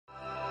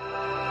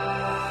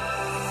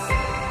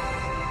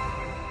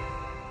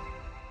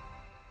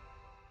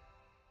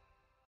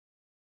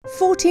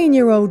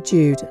14-year-old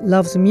Jude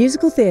loves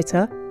musical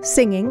theatre,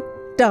 singing,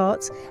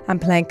 darts and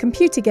playing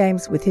computer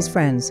games with his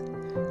friends.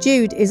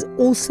 Jude is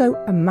also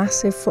a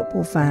massive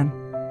football fan.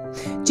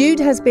 Jude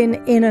has been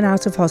in and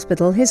out of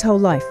hospital his whole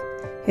life.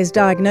 His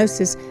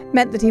diagnosis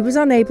meant that he was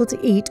unable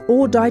to eat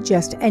or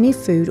digest any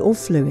food or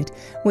fluid,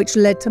 which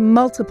led to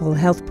multiple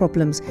health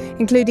problems,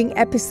 including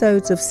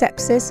episodes of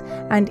sepsis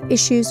and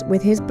issues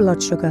with his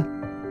blood sugar.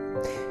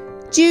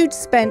 Jude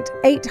spent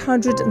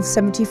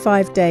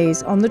 875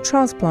 days on the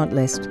transplant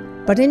list,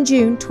 but in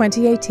June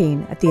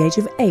 2018, at the age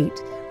of 8,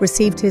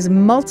 received his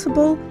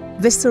multiple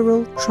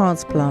visceral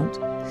transplant.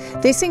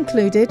 This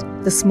included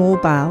the small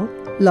bowel,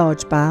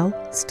 large bowel,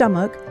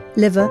 stomach,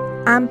 liver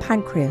and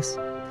pancreas.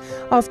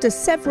 After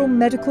several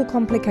medical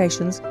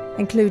complications,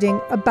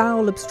 including a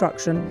bowel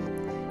obstruction,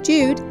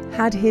 Jude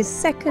had his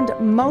second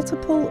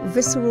multiple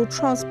visceral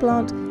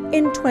transplant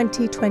in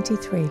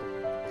 2023.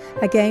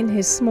 Again,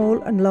 his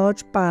small and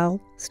large bowel,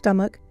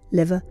 stomach,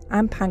 liver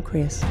and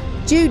pancreas.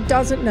 Jude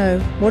doesn't know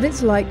what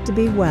it's like to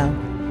be well,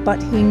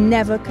 but he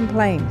never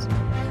complains.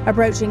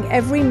 Approaching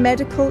every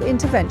medical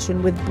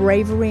intervention with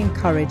bravery and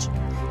courage,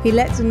 he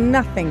lets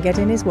nothing get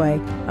in his way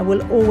and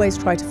will always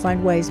try to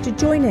find ways to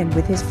join in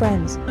with his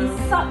friends.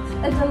 He's such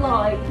a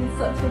delight, he's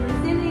such a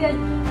resilient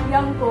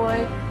young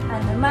boy,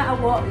 and no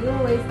matter what, he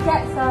always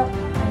gets up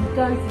and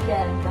goes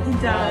again.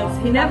 He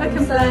does, he never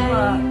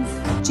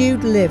complains.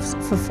 Jude lives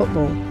for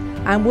football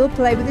and will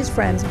play with his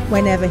friends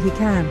whenever he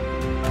can.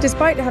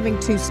 Despite having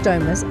 2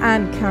 stomas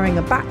and carrying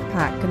a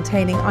backpack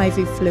containing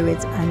IV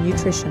fluids and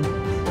nutrition,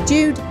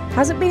 Jude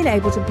hasn't been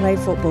able to play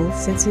football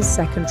since his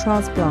second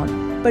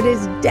transplant, but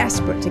is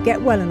desperate to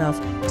get well enough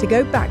to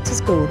go back to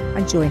school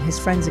and join his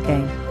friends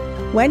again.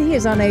 When he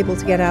is unable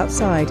to get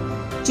outside,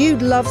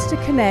 Jude loves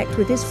to connect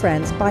with his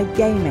friends by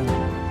gaming.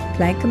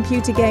 Playing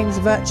computer games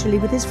virtually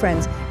with his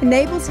friends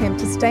enables him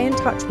to stay in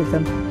touch with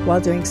them while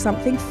doing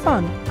something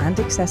fun and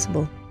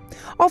accessible.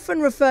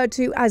 Often referred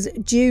to as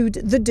Jude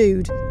the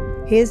Dude,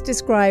 he is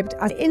described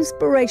as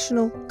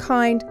inspirational,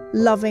 kind,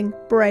 loving,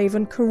 brave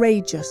and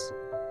courageous.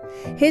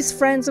 His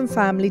friends and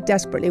family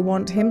desperately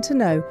want him to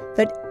know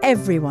that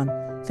everyone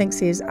thinks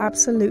he is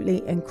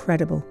absolutely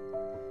incredible.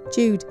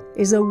 Jude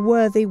is a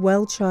worthy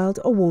WellChild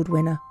Award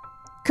winner.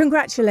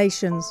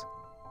 Congratulations!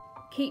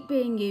 Keep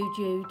being you,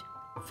 Jude.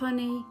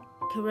 Funny,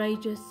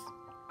 courageous,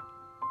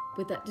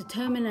 with that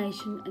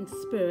determination and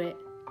spirit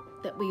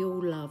that we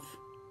all love.